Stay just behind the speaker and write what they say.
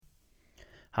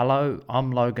Hello,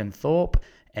 I'm Logan Thorpe,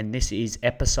 and this is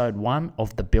episode 1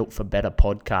 of the Built for Better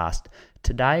podcast.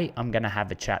 Today, I'm going to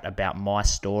have a chat about my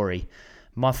story,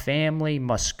 my family,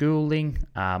 my schooling,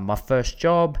 my first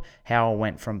job, how I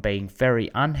went from being very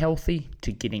unhealthy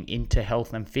to getting into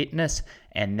health and fitness,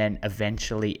 and then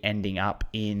eventually ending up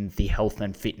in the health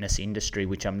and fitness industry,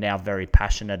 which I'm now very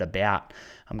passionate about.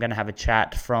 I'm going to have a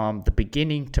chat from the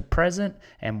beginning to present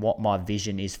and what my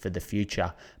vision is for the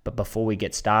future. But before we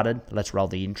get started, let's roll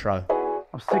the intro.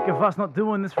 I'm sick of us not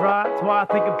doing this right. That's why I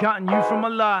think I'm cutting you from my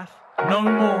life. No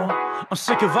more. I'm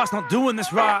sick of us not doing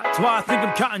this right. That's why I think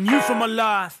I'm cutting you from my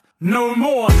life. No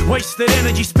more. Wasted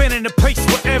energy spinning the pace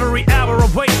for every hour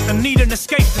I wait. I need an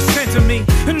escape to center me.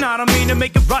 And I don't mean to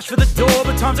make a rush for the door,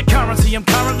 but time's a currency, I'm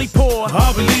currently poor.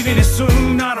 I'll be leaving it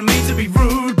soon. I don't mean to be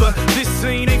rude, but this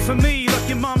scene ain't for me. Like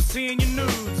your mom seeing your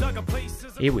nudes. I got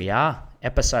places. Here we are,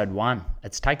 episode 1.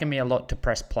 It's taken me a lot to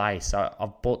press play, so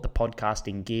I've bought the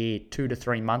podcasting gear 2 to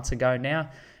 3 months ago now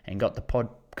and got the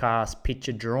podcast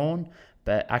picture drawn,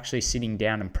 but actually sitting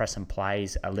down and pressing play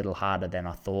is a little harder than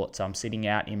I thought. So I'm sitting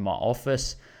out in my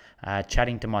office,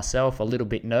 chatting to myself, a little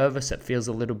bit nervous. It feels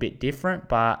a little bit different,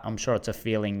 but I'm sure it's a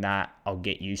feeling that I'll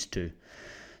get used to.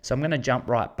 So I'm going to jump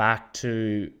right back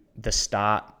to the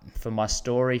start for my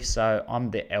story. So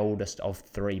I'm the eldest of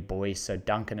 3 boys. So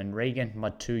Duncan and Regan, my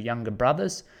 2 younger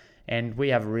brothers, and we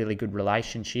have a really good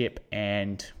relationship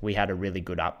and we had a really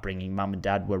good upbringing. Mum and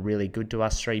Dad were really good to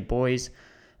us 3 boys.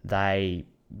 They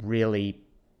really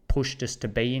pushed us to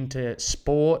be into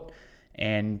sport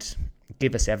and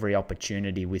give us every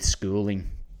opportunity with schooling.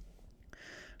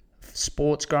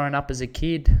 Sports growing up as a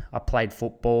kid, I played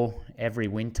football. Every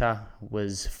winter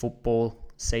was football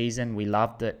season. We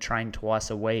loved it. Trained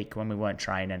twice a week. When we weren't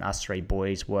training, us 3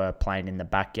 boys were playing in the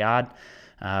backyard.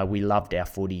 We loved our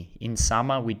footy. In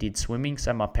summer, we did swimming.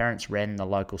 So my parents ran the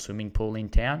local swimming pool in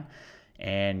town,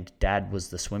 and Dad was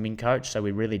the swimming coach. So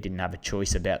we really didn't have a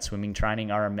choice about swimming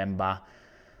training. I remember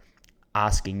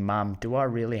asking Mum, do I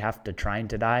really have to train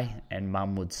today? And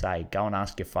Mum would say, go and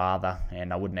ask your father.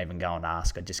 And I wouldn't even go and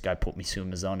ask. I'd just go put my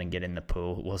swimmers on and get in the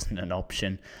pool. It wasn't an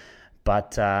option.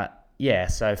 But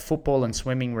so football and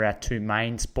swimming were our 2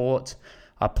 main sports.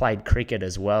 I played cricket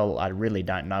as well. I really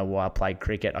don't know why I played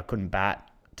cricket. I couldn't bat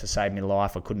to save my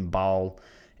life. I couldn't bowl,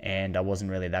 and I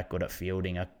wasn't really that good at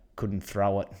fielding. I couldn't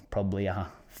throw it probably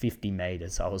 50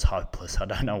 metres. I was hopeless. I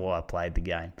don't know why I played the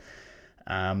game.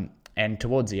 And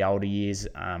towards the older years,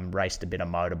 raced a bit of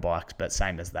motorbikes, but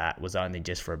same as that, was only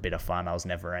just for a bit of fun. I was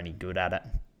never any good at it.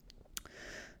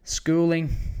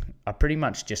 Schooling, I pretty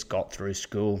much just got through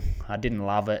school. I didn't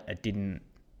love it. It didn't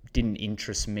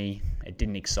interest me. It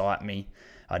didn't excite me.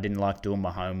 I didn't like doing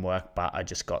my homework, but I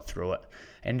just got through it.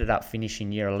 Ended up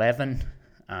finishing year 11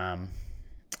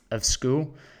 of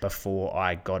school before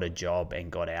I got a job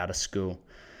and got out of school.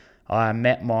 I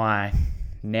met my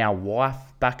now wife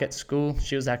back at school.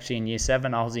 She was actually in year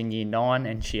 7. I was in year 9,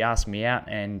 and she asked me out,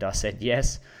 and I said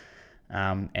yes.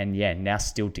 Now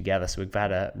still together. So we've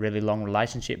had a really long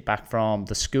relationship back from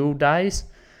the school days.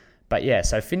 But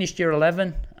so finished year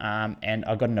 11, and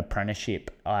I got an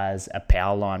apprenticeship as a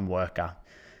power line worker.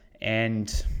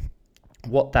 And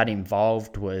what that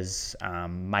involved was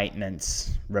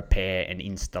maintenance, repair, and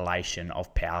installation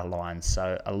of power lines.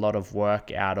 So a lot of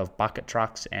work out of bucket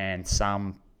trucks and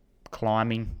some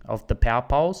climbing of the power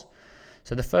poles.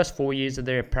 So the first 4 years of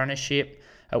the apprenticeship,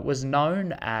 it was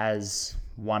known as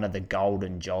one of the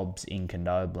golden jobs in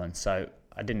Condobolin. So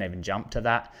I didn't even jump to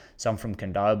that. So I'm from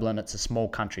Condobolin. It's a small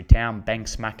country town, bang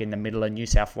smack in the middle of New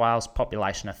South Wales,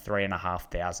 population of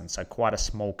 3,500. So quite a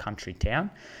small country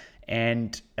town.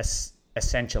 And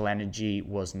Essential Energy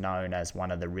was known as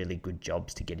one of the really good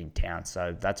jobs to get in town.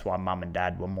 So that's why Mum and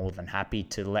Dad were more than happy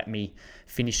to let me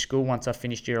finish school once I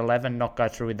finished year 11, not go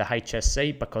through with the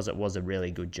HSC, because it was a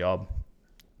really good job.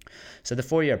 So the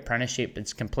 4-year apprenticeship,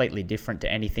 it's completely different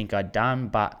to anything I'd done,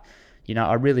 but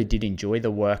I really did enjoy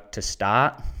the work to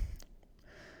start.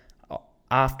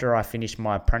 After I finished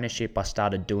my apprenticeship, I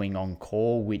started doing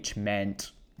on-call, which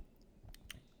meant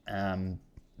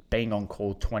being on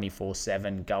call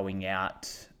 24/7, going out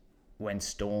when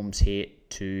storms hit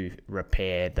to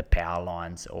repair the power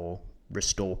lines or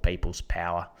restore people's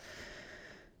power.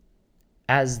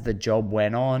 As the job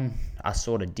went on, I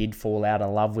sort of did fall out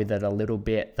of love with it a little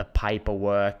bit. The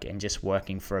paperwork and just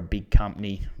working for a big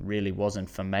company really wasn't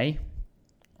for me.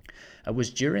 It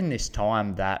was during this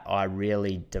time that I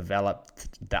really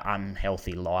developed the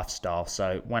unhealthy lifestyle.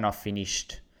 So when I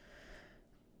finished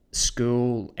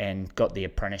school and got the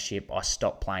apprenticeship, I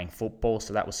stopped playing football.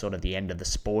 So that was sort of the end of the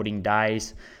sporting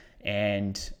days.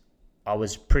 And I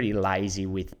was pretty lazy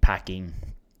with packing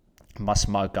my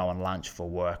smoko and lunch for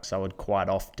work. So I would quite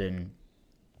often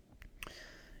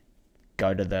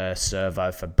go to the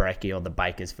servo for brekkie or the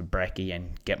bakers for brekkie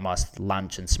and get my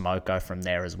lunch and smoko from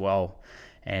there as well.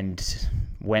 And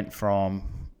went from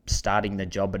starting the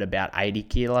job at about 80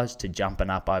 kilos to jumping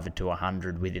up over to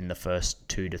 100 within the first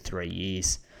 2 to 3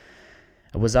 years.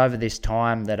 It was over this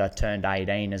time that I turned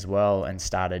 18 as well and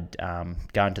started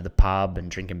going to the pub and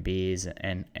drinking beers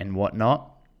and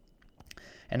whatnot.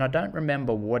 And I don't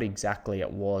remember what exactly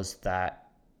it was that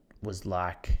was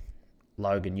like,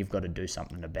 Logan, you've got to do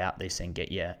something about this and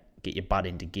get your butt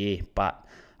into gear. But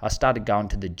I started going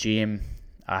to the gym.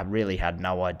 I really had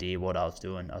no idea what I was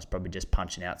doing. I was probably just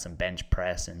punching out some bench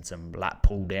press and some lat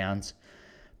pull downs.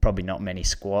 Probably not many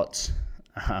squats.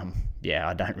 I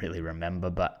don't really remember.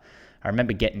 But I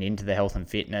remember getting into the health and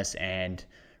fitness and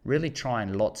really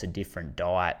trying lots of different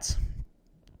diets.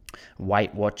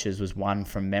 Weight Watchers was one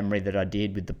from memory that I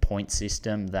did with the point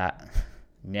system that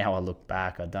now I look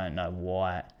back, I don't know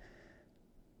why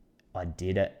I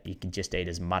did it. You could just eat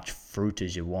as much fruit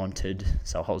as you wanted.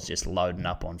 So I was just loading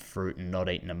up on fruit and not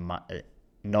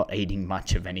eating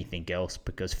much of anything else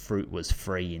because fruit was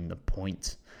free in the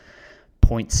point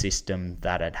system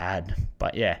that it had.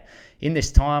 But yeah, in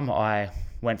this time I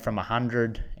went from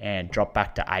 100 and dropped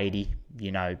back to 80,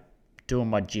 doing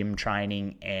my gym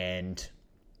training and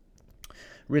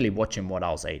really watching what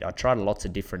I was eating. I tried lots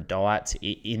of different diets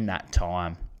in that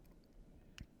time.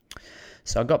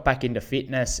 So I got back into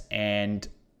fitness and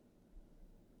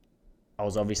I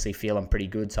was obviously feeling pretty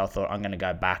good. So I thought I'm going to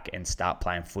go back and start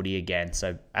playing footy again.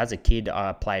 So as a kid,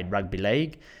 I played rugby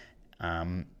league.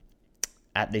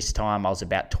 At this time, I was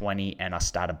about 20 and I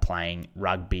started playing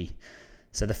rugby.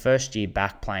 So the first year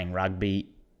back playing rugby,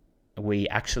 we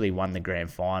actually won the grand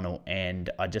final and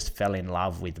I just fell in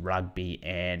love with rugby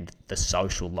and the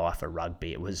social life of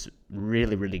rugby. It was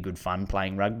really, really good fun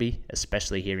playing rugby,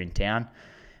 especially here in town.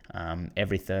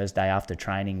 Every Thursday after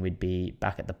training, we'd be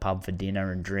back at the pub for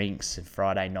dinner and drinks. And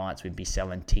Friday nights, we'd be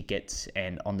selling tickets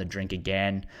and on the drink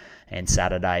again. And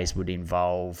Saturdays would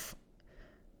involve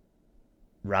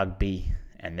rugby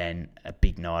and then a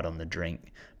big night on the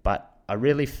drink. But I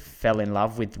really fell in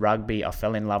love with rugby. I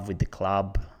fell in love with the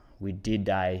club. We did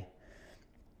a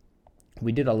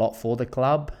lot for the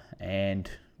club and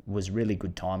was really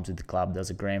good times with the club. There was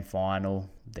a grand final.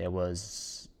 There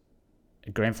was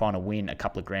a grand final win, a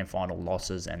couple of grand final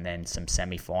losses, and then some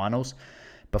semi-finals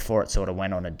before it sort of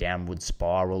went on a downward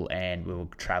spiral and we were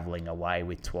travelling away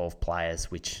with 12 players,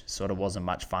 which sort of wasn't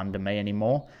much fun to me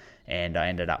anymore. And I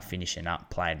ended up finishing up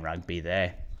playing rugby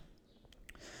there.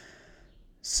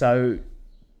 So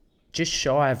just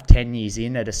shy of 10 years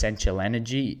in at Essential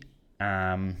Energy,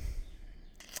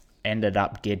 ended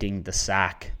up getting the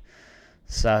sack.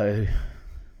 So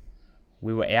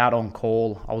we were out on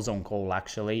call. I was on call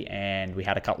actually, and we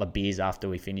had a couple of beers after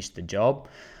we finished the job.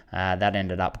 That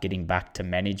ended up getting back to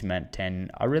management,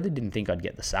 and I really didn't think I'd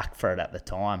get the sack for it at the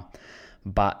time.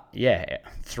 But yeah,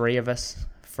 3 of us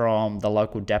from the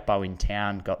local depot in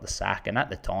town got the sack, and at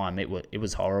the time it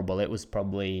was horrible. It was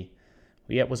probably,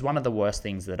 it was one of the worst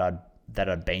things that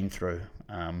I'd been through.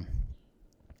 I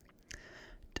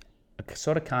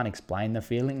sort of can't explain the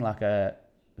feeling. Like I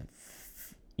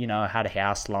had a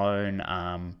house loan.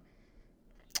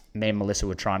 Me and Melissa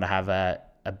were trying to have a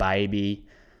baby.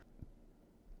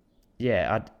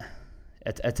 Yeah,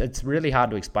 it's really hard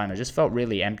to explain. I just felt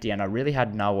really empty and I really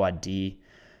had no idea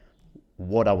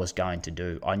what I was going to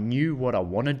do. I knew what I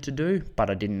wanted to do,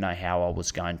 but I didn't know how I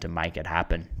was going to make it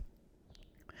happen.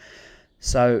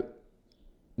 So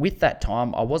with that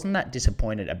time, I wasn't that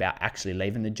disappointed about actually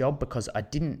leaving the job because I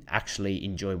didn't actually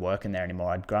enjoy working there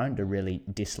anymore. I'd grown to really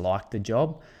dislike the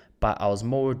job, but I was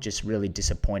more just really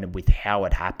disappointed with how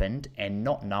it happened and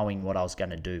not knowing what I was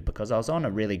going to do because I was on a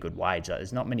really good wage.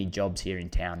 There's not many jobs here in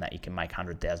town that you can make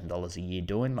 $100,000 a year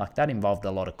doing. Like that involved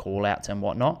a lot of call outs and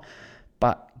whatnot.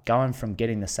 But going from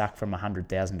getting the sack from a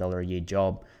 $100,000 a year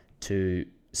job to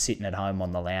sitting at home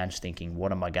on the lounge thinking,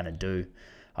 what am I going to do?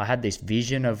 I had this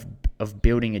vision of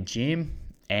building a gym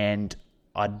and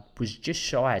I was just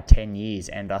shy of 10 years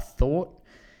and I thought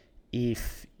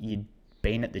if you'd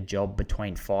been at the job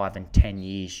between 5 and 10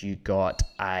 years, you got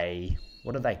a,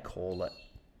 what do they call it,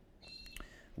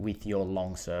 with your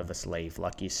long service leave,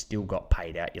 like you still got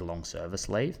paid out your long service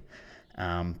leave.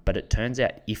 But it turns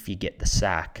out if you get the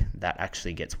sack, that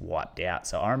actually gets wiped out.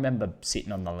 So I remember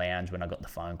sitting on the lounge when I got the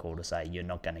phone call to say, you're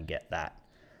not going to get that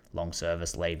long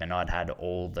service leave, and I'd had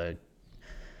all the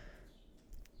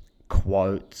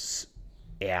quotes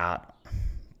out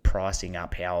pricing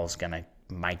up how I was going to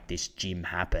make this gym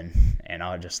happen. And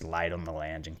I just laid on the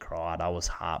lounge and cried. I was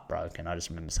heartbroken. I just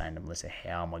remember saying to Melissa,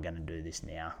 how am I going to do this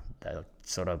now? That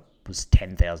sort of was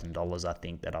 $10,000, I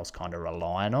think, that I was kind of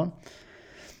relying on.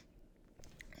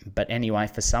 But anyway,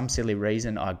 for some silly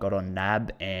reason, I got on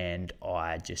NAB and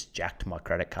I just jacked my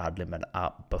credit card limit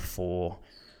up before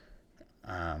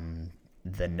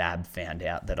the NAB found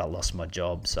out that I lost my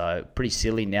job. So pretty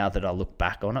silly now that I look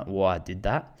back on it, why I did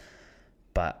that.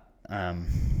 But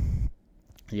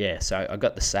yeah, so I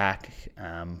got the sack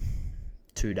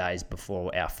 2 days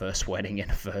before our first wedding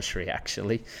anniversary,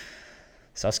 actually.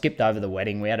 So I skipped over the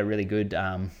wedding. We had a really good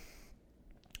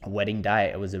wedding day.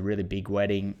 It was a really big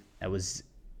wedding. It was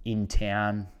in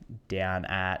town down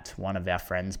at one of our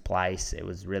friends' place. It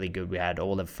was really good. We had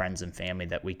all the friends and family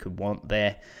that we could want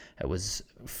there. It was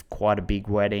quite a big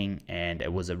wedding and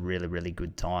it was a really, really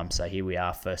good time. So here we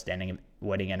are, first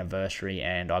wedding anniversary,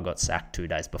 and I got sacked 2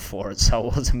 days before it, so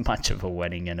it wasn't much of a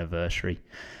wedding anniversary.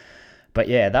 But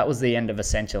yeah, that was the end of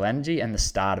Essential Energy and the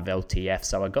start of LTF.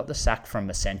 So I got the sack from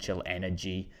Essential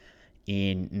Energy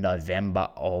in November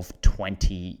of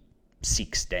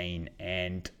 2016,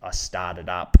 and I started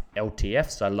up LTF,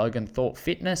 so Logan Thorpe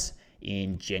Fitness,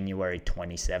 in January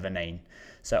 2017.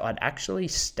 So I'd actually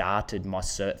started my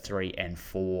Cert 3 and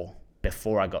 4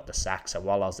 before I got the sack, so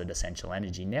while I was at Essential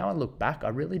Energy. Now I look back, I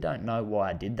really don't know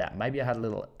why I did that. Maybe I had a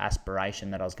little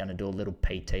aspiration that I was going to do a little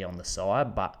PT on the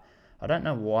side, but I don't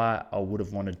know why I would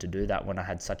have wanted to do that when I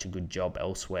had such a good job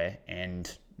elsewhere,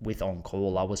 and with On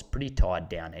Call I was pretty tied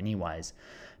down anyways.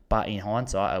 But in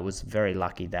hindsight, I was very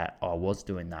lucky that I was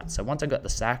doing that. So once I got the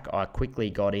sack, I quickly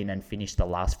got in and finished the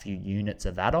last few units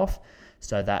of that off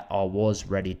so that I was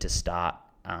ready to start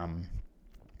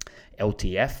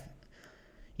LTF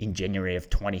in January of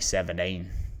 2017.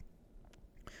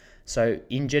 So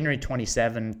in January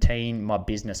 2017, my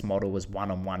business model was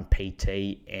one-on-one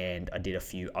PT, and I did a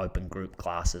few open group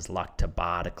classes like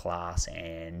Tabata class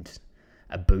and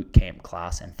a boot camp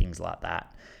class and things like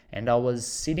that. And I was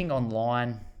sitting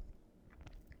online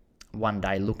one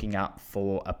day looking up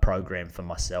for a program for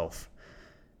myself,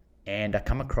 and I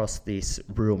come across this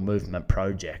Real Movement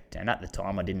Project, and at the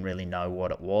time I didn't really know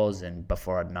what it was, and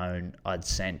before I'd known, I'd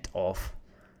sent off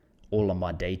all of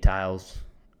my details,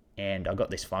 and I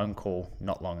got this phone call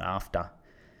not long after.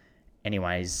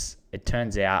 Anyways, it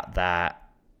turns out that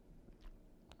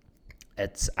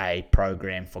it's a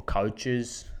program for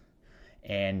coaches,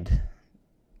 and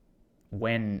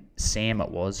when Sam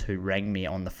it was who rang me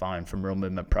on the phone from Real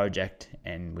Movement Project,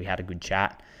 and we had a good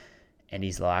chat, and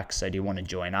he's like, so do you want to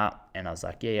join up? And I was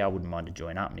like, yeah, I wouldn't mind to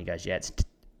join up. And he goes, yeah,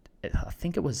 I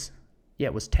think it was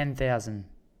 $10,000.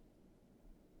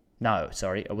 No,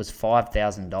 sorry, it was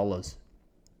 $5,000.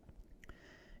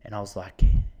 And I was like,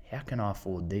 how can I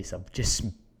afford this? I've just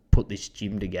put this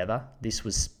gym together. This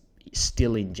was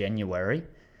still in January.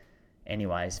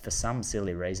 Anyways, for some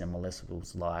silly reason, Melissa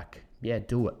was like, yeah,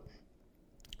 do it.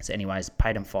 So anyways,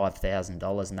 paid him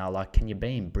 $5,000, and they were like, can you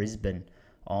be in Brisbane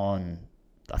on,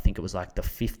 I think it was like the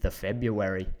 5th of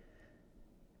February?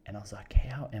 And I was like,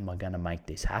 how am I going to make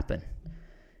this happen?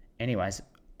 Anyways,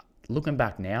 looking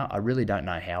back now, I really don't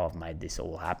know how I've made this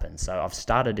all happen. So I've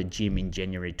started a gym in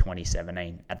January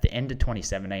 2017. At the end of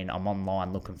 2017, I'm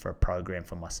online looking for a program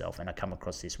for myself, and I come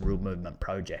across this Real Movement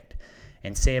Project.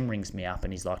 And Sam rings me up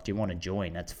and he's like, do you want to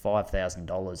join? It's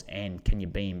 $5,000, and can you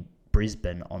be in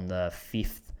Brisbane on the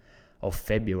 5th of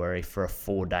February for a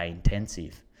 4-day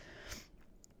intensive?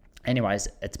 Anyways,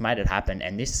 it's made it happen,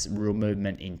 and this Real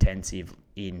Movement intensive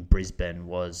in Brisbane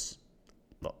was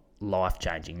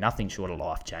life-changing, nothing short of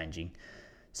life-changing.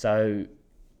 So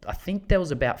I think there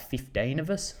was about 15 of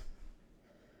us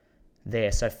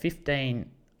there, so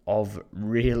 15 of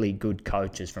really good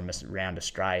coaches from around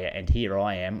Australia, and here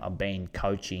I am, I've been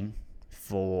coaching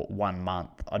for 1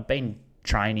 month. I'd been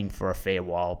training for a fair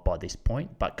while by this point,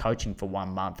 but coaching for 1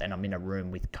 month, and I'm in a room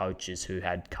with coaches who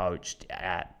had coached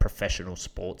at professional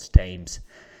sports teams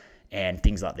and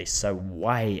things like this, so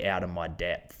way out of my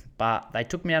depth. But they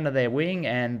took me under their wing,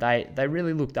 and they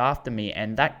really looked after me,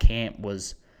 and that camp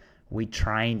we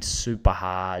trained super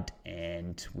hard,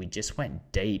 and we just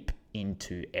went deep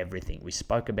into everything. We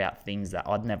spoke about things that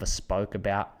I'd never spoke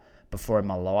about before in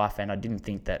my life, and I didn't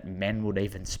think that men would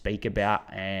even speak about,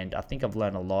 and I think I've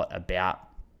learned a lot about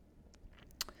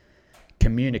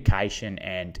communication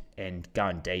and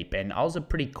going deep. And I was a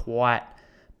pretty quiet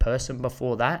person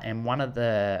before that, and one of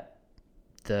the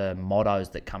mottos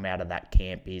that come out of that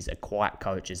camp is a quiet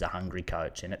coach is a hungry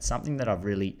coach, and it's something that I've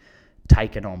really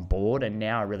taken on board, and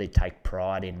now I really take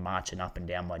pride in marching up and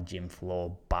down my gym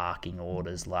floor barking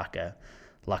orders like a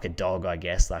dog, I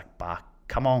guess, like bark,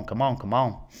 come on.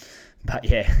 But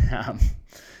yeah,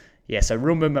 So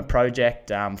Real Movement Project,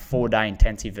 4-day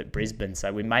intensive at Brisbane.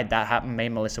 So we made that happen. Me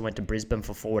and Melissa went to Brisbane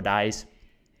for 4 days,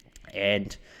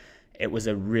 and it was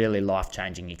a really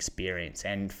life-changing experience.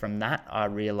 And from that, I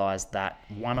realized that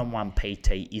one-on-one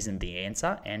PT isn't the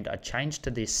answer, and I changed to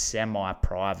this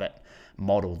semi-private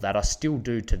model that I still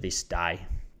do to this day.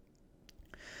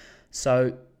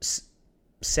 So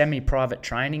semi-private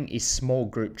training is small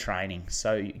group training.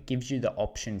 So it gives you the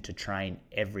option to train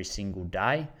every single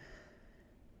day,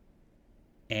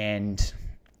 and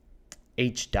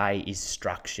each day is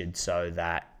structured so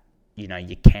that,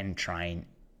 you can train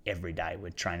every day. We're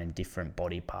training different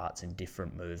body parts and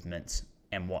different movements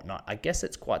and whatnot. I guess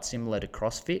it's quite similar to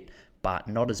CrossFit, but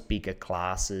not as bigger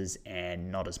classes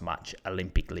and not as much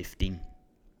Olympic lifting.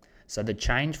 So the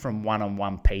change from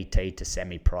one-on-one PT to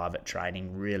semi-private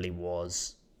training really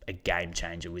was a game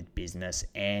changer with business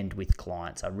and with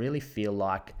clients. I really feel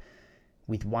like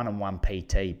with one-on-one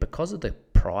PT, because of the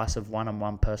price of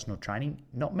one-on-one personal training,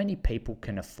 not many people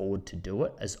can afford to do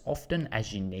it as often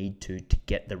as you need to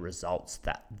get the results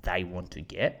that they want to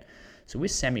get. So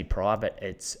with semi-private,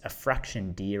 it's a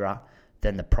fraction dearer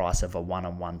than the price of a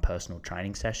one-on-one personal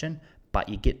training session, but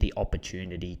you get the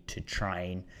opportunity to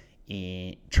train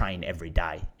every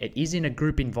day. It is in a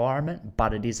group environment,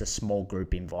 but it is a small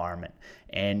group environment.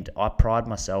 And I pride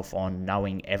myself on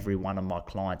knowing every one of my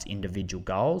clients' individual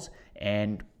goals,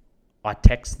 and I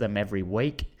text them every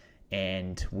week,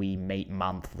 and we meet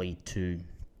monthly to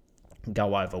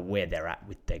go over where they're at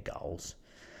with their goals.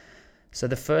 So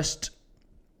the first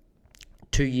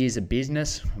 2 years of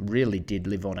business really did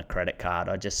live on a credit card.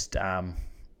 I just,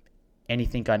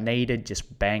 anything I needed,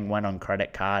 just bang, went on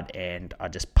credit card, and I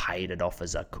just paid it off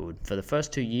as I could. For the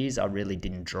first 2 years, I really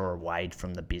didn't draw away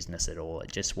from the business at all.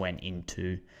 It just went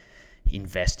into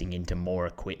investing into more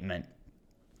equipment.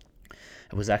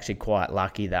 It was actually quite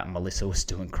lucky that Melissa was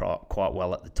doing quite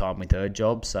well at the time with her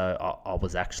job, so I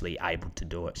was actually able to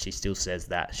do it. She still says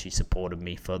that she supported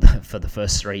me for the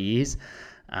first 3 years,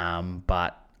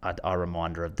 but I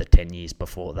remind her of the 10 years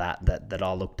before that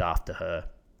I looked after her.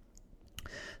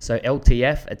 So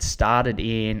LTF, it started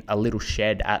in a little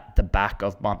shed at the back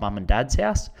of my mum and dad's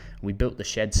house. We built the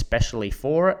shed specially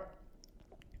for it.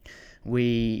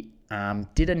 We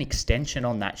did an extension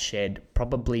on that shed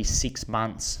probably 6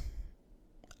 months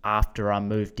after I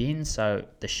moved in. So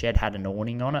the shed had an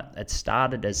awning on it. It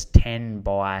started as 10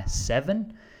 by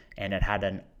 7 and it had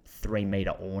a 3-meter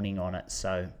awning on it.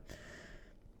 So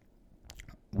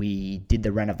we did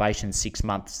the renovation 6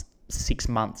 months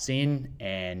in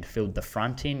and filled the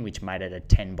front in, which made it a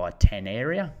 10 by 10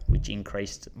 area, which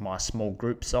increased my small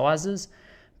group sizes.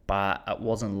 But it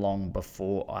wasn't long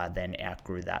before I then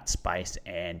outgrew that space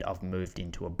and I've moved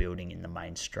into a building in the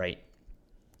main street.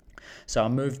 So I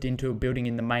moved into a building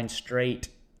in the main street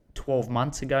 12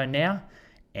 months ago now,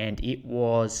 and it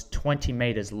was 20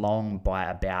 meters long by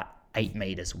about 8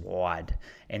 meters wide.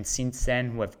 And since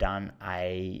then, we've done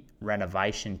a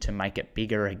renovation to make it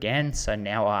bigger again. So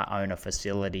now I own a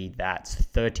facility that's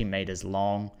 30 meters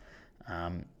long.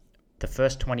 The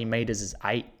first 20 meters is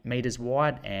 8 meters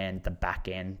wide, and the back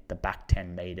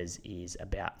 10 meters is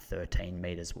about 13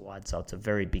 meters wide. So it's a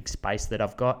very big space that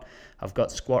I've got. I've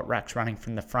got squat racks running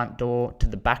from the front door to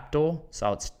the back door.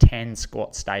 So it's 10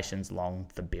 squat stations long,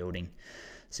 the building.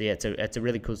 So yeah, it's a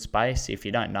really cool space. If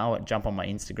you don't know it, jump on my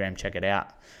Instagram, check it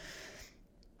out.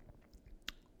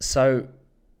 So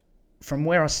from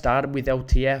where I started with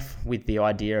LTF, with the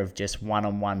idea of just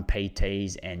one-on-one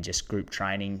PTs and just group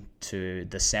training, to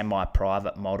the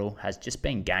semi-private model, has just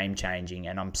been game-changing,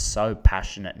 and I'm so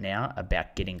passionate now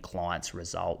about getting clients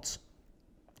results.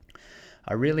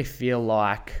 I really feel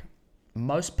like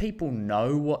most people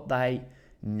know what they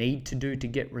need to do to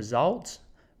get results,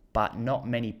 but not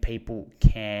many people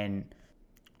can,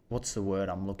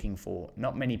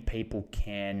 not many people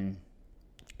can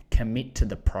commit to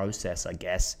the process, I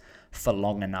guess, for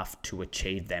long enough to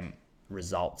achieve them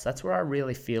results. That's where I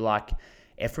really feel like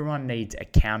everyone needs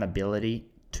accountability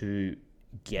to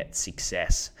get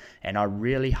success. And I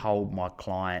really hold my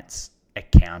clients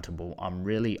accountable. I'm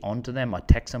really onto them. I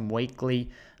text them weekly.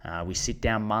 We sit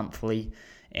down monthly,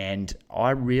 and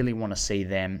I really want to see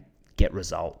them get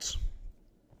results.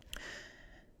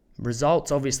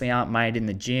 Results obviously aren't made in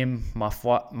the gym. My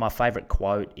favorite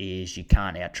quote is, "You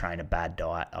can't out-train a bad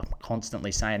diet." I'm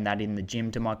constantly saying that in the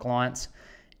gym to my clients,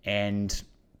 and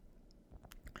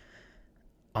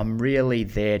I'm really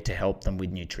there to help them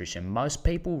with nutrition. Most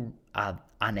people are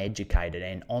uneducated,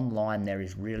 and online there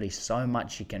is really so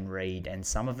much you can read, and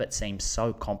some of it seems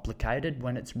so complicated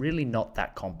when it's really not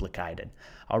that complicated.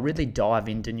 I'll really dive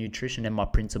into nutrition and my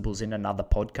principles in another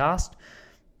podcast,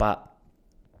 but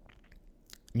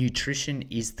nutrition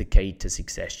is the key to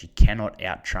success. You cannot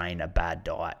out-train a bad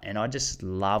diet. And I just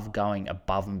love going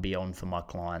above and beyond for my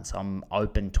clients. I'm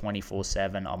open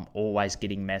 24/7. I'm always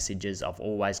getting messages. I've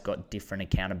always got different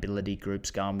accountability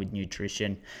groups going with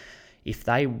nutrition.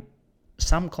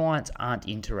 Some clients aren't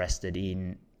interested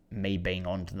in me being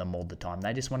on to them all the time.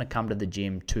 They just want to come to the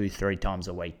gym 2-3 times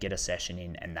a week, get a session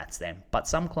in, and that's them. But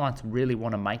some clients really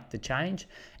want to make the change,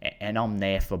 and I'm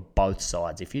there for both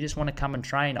sides. If you just want to come and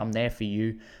train, I'm there for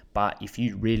you. But if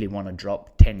you really want to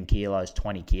drop 10 kilos,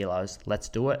 20 kilos, let's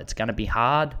do it. It's going to be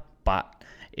hard, but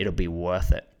it'll be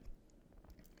worth it.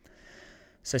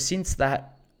 So since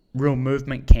that Real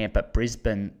Movement camp at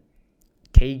Brisbane,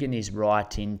 Keegan is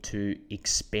right into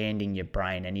expanding your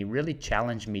brain, and he really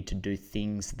challenged me to do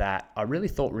things that I really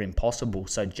thought were impossible.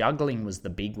 So juggling was the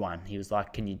big one. He was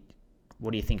like,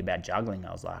 what do you think about juggling?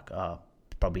 I was like,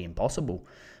 probably impossible.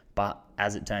 But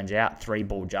as it turns out,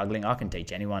 3-ball juggling, I can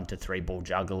teach anyone to 3-ball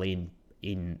juggle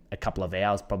in a couple of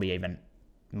hours, probably even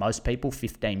most people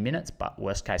 15 minutes, but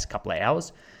worst case, a couple of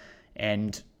hours.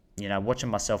 And watching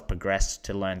myself progress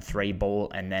to learn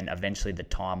 3-ball and then eventually the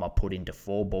time I put into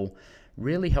 4-ball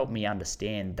really helped me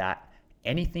understand that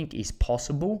anything is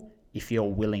possible if you're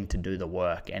willing to do the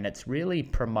work. And it's really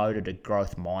promoted a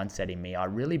growth mindset in me. I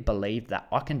really believe that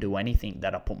I can do anything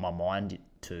that I put my mind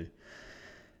to.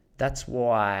 That's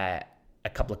why a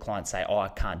couple of clients say, I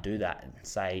can't do that. And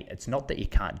say, it's not that you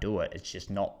can't do it. It's just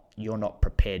you're not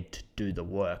prepared to do the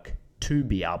work to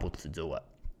be able to do it.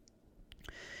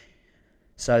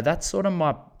 So that's sort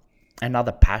of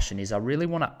another passion is I really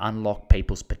want to unlock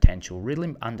people's potential,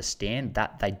 really understand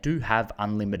that they do have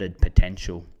unlimited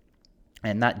potential.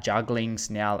 And that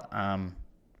juggling's now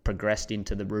progressed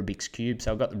into the Rubik's Cube.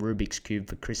 So I got the Rubik's Cube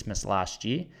for Christmas last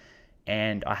year,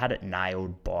 and I had it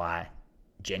nailed by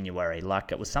January.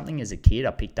 Like, it was something as a kid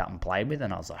I picked up and played with,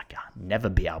 and I was like, I'll never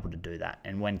be able to do that.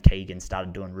 And when Keegan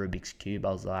started doing Rubik's Cube,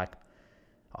 I was like,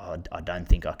 I don't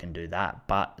think I can do that.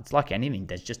 But it's like anything,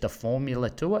 there's just a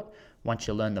formula to it. Once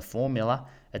you learn the formula,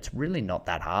 it's really not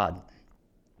that hard.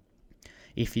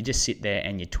 If you just sit there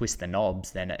and you twist the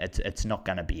knobs, then it's not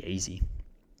going to be easy.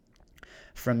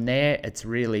 From there, it's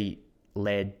really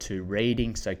led to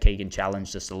reading. So Keegan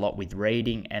challenged us a lot with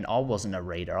reading, and I wasn't a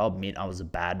reader. I'll admit I was a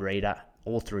bad reader.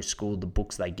 All through school, the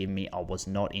books they give me, I was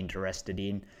not interested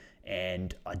in,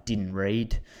 and I didn't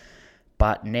read.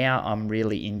 But now I'm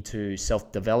really into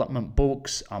self-development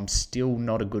books. I'm still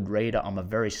not a good reader. I'm a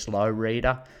very slow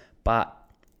reader. But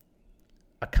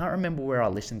I can't remember where I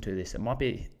listened to this. It might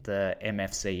be the MF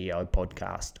CEO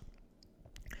podcast.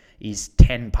 Is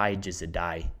 10 pages a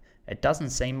day. It doesn't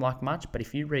seem like much, but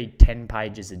if you read 10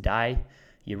 pages a day,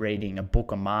 you're reading a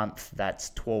book a month.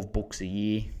 That's 12 books a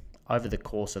year. Over the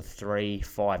course of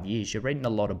 3-5 years, you're reading a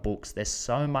lot of books. There's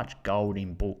so much gold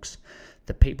in books.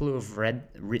 The people who have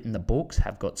written the books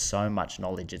have got so much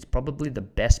knowledge. It's probably the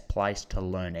best place to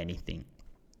learn anything.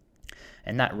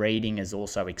 And that reading has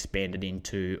also expanded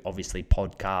into, obviously,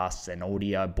 podcasts and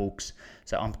audio books.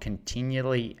 So I'm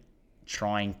continually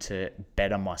trying to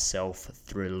better myself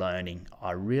through learning.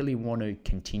 I really want to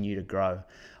continue to grow.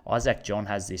 Isaac John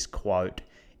has this quote,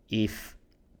 if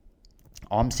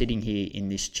I'm sitting here in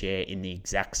this chair in the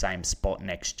exact same spot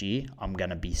next year, I'm going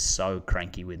to be so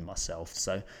cranky with myself.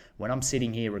 So when I'm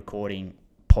sitting here recording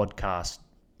podcast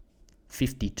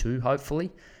 52,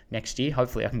 hopefully, next year,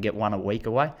 hopefully I can get one a week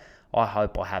away. I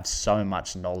hope I have so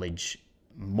much knowledge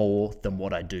more than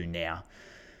what I do now.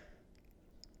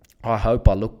 I hope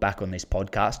I look back on this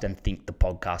podcast and think the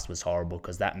podcast was horrible,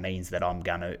 because that means that I'm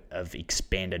going to have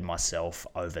expanded myself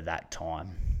over that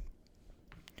time.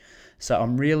 So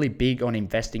I'm really big on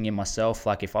investing in myself.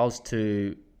 Like, if I was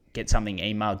to get something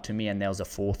emailed to me and there was a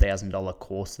 $4,000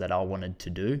 course that I wanted to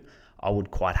do, I would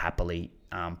quite happily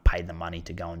pay the money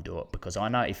to go and do it, because I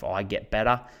know if I get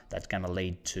better, that's going to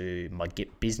lead to my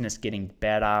business getting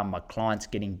better, my clients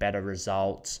getting better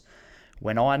results.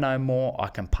 When I know more, I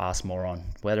can pass more on,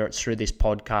 whether it's through this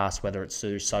podcast, whether it's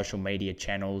through social media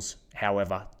channels,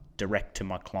 however, direct to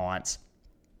my clients.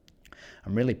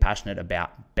 I'm really passionate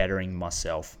about bettering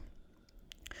myself.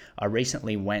 I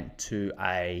recently went to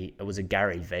it was a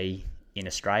Gary Vee in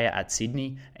Australia at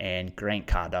Sydney, and Grant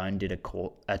Cardone did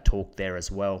a talk there as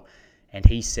well. And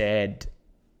he said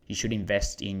you should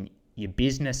invest in your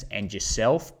business and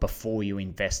yourself before you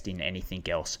invest in anything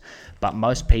else. But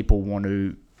most people want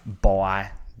to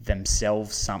buy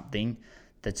themselves something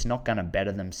that's not going to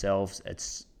better themselves.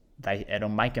 It'll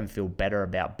make them feel better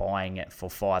about buying it for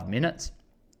 5 minutes.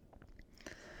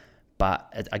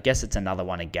 But I guess it's another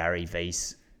one of Gary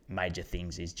Vee's major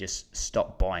things is just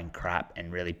stop buying crap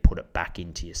and really put it back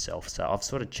into yourself. So I've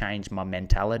sort of changed my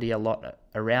mentality a lot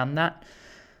around that.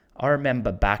 I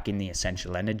remember back in the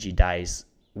Essential Energy days,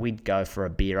 we'd go for a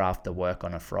beer after work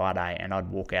on a Friday and I'd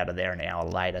walk out of there an hour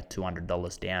later,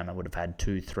 $200 down. I would have had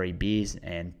 2-3 beers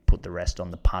and put the rest on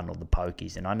the punt or the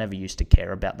pokies. And I never used to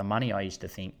care about the money. I used to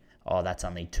think, oh, that's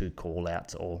only 2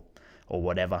 call-outs or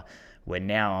whatever. Where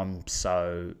now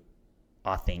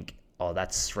I think, oh,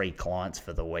 that's 3 clients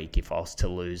for the week if I was to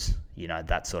lose,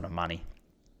 that sort of money.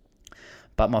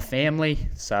 But my family,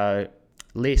 so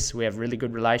Liz, we have really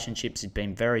good relationships. He's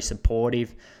been very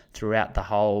supportive throughout the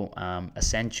whole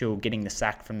Essential, getting the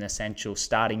sack from the Essential,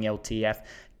 starting LTF,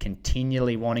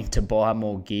 continually wanting to buy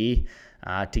more gear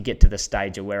to get to the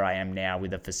stage of where I am now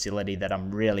with a facility that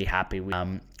I'm really happy with.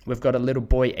 We've got a little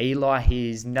boy, Eli.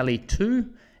 He's nearly 2,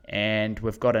 and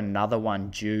we've got another one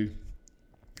due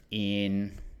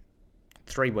in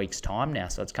 3 weeks' time now,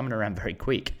 so it's coming around very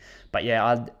quick. But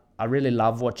yeah, I really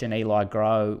love watching Eli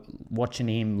grow, watching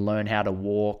him learn how to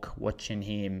walk, watching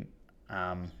him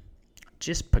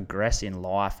just progress in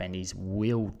life and his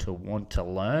will to want to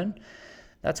learn.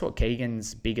 That's what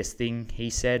Keegan's biggest thing, he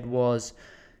said, was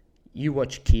you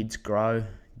watch kids grow,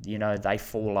 they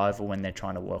fall over when they're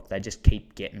trying to walk. They just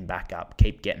keep getting back up.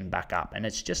 And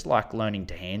it's just like learning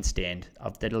to handstand.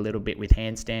 I've did a little bit with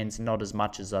handstands, not as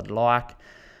much as I'd like,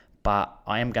 but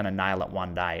I am going to nail it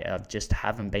one day. I just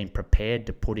haven't been prepared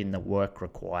to put in the work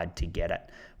required to get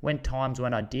it. When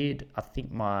I did, I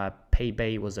think my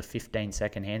PB was a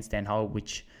 15-second handstand hold,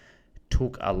 which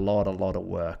took a lot of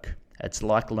work. It's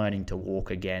like learning to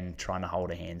walk again, trying to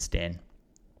hold a handstand.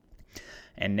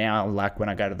 And now, like when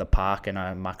I go to the park and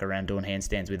I muck around doing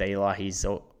handstands with Eli, he's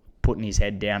putting his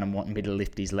head down and wanting me to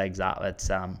lift his legs up.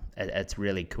 It's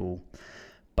really cool.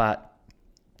 But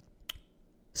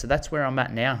so that's where I'm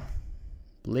at now.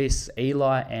 Liz,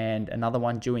 Eli, and another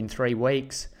one due in 3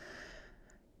 weeks.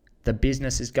 The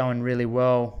business is going really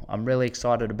well. I'm really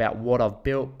excited about what I've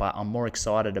built, but I'm more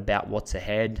excited about what's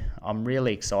ahead. I'm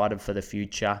really excited for the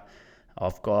future.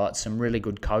 I've got some really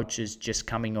good coaches just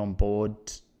coming on board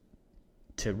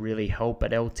to really help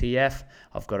at LTF.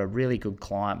 I've got a really good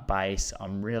client base.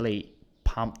 I'm really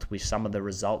pumped with some of the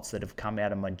results that have come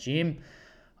out of my gym.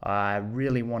 I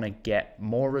really want to get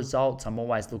more results. I'm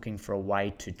always looking for a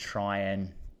way to try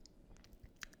and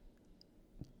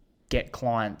get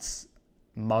clients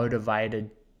motivated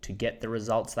to get the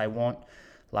results they want.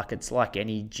 Like it's like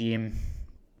any gym,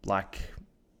 like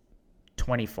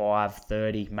 25,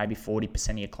 30, maybe 40%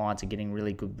 of your clients are getting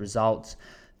really good results.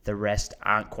 The rest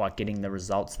aren't quite getting the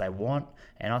results they want.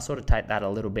 And I sort of take that a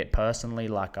little bit personally.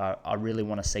 Like I really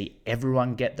want to see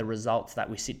everyone get the results that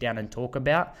we sit down and talk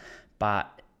about.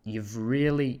 But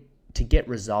to get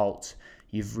results,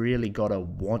 you've really got to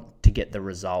want to get the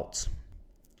results.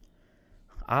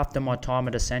 After my time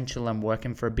at Essential and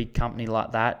working for a big company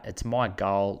like that, it's my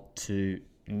goal to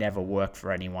never work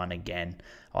for anyone again.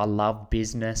 I love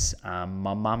business.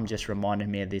 My mum just reminded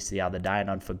me of this the other day and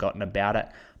I'd forgotten about it.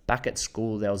 Back at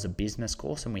school, there was a business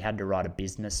course and we had to write a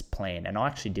business plan. And I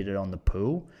actually did it on the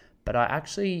pool. But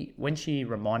when she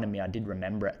reminded me, I did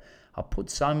remember it. I put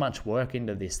so much work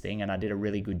into this thing and I did a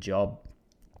really good job.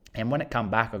 And when it come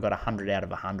back, I got 100 out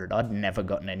of 100. I'd never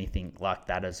gotten anything like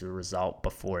that as a result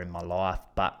before in my life.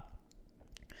 But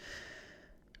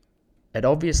it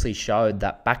obviously showed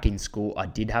that back in school, I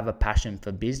did have a passion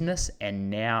for business. And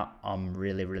now I'm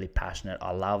really, really passionate.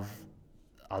 I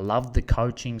love the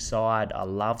coaching side. I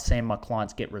love seeing my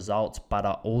clients get results. But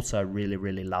I also really,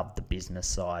 really love the business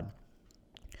side.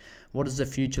 What does the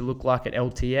future look like at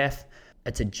LTF?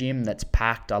 It's a gym that's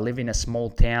packed. I live in a small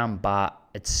town, but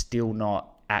it's still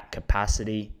not at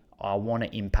capacity. I want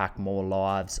to impact more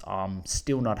lives. I'm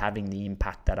still not having the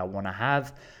impact that I want to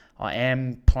have. I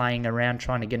am playing around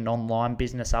trying to get an online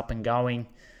business up and going.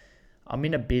 I'm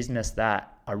in a business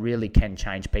that I really can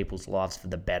change people's lives for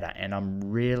the better, and I'm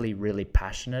really, really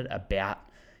passionate about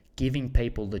giving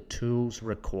people the tools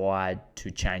required to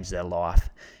change their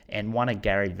life. And one of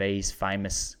Gary Vee's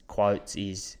famous quotes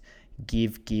is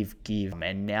give, give, give.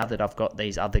 And now that I've got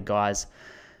these other guys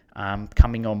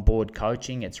coming on board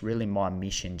coaching, it's really my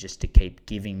mission just to keep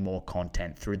giving more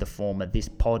content through the form of this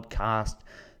podcast,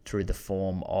 through the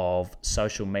form of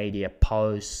social media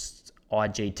posts,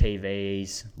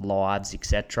 IGTVs, lives,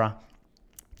 etc.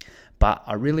 But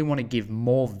I really want to give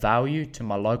more value to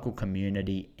my local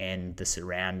community and the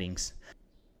surroundings.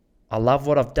 I love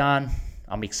what I've done.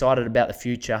 I'm excited about the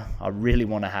future. I really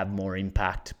want to have more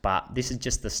impact, but this is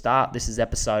just the start. This is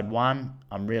episode 1.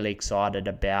 I'm really excited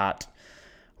about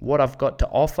what I've got to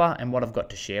offer and what I've got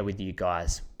to share with you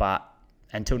guys. But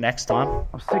until next time.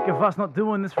 I'm sick of us not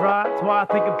doing this right. That's why I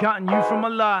think I'm cutting you from my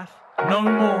life. No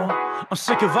more. I'm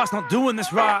sick of us not doing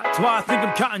this right. That's why I think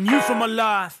I'm cutting you from my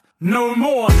life. No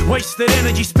more wasted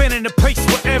energy spinning the pace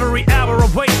where every hour I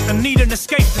wait. I need an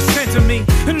escape to center me.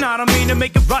 And I don't mean to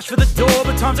make a rush for the door,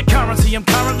 but time's a currency, I'm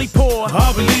currently poor.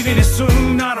 I'll be leaving it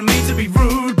soon, I don't mean to be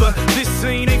rude, but this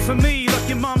scene ain't for me. Like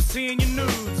your mom seeing your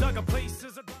nudes, I got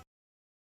places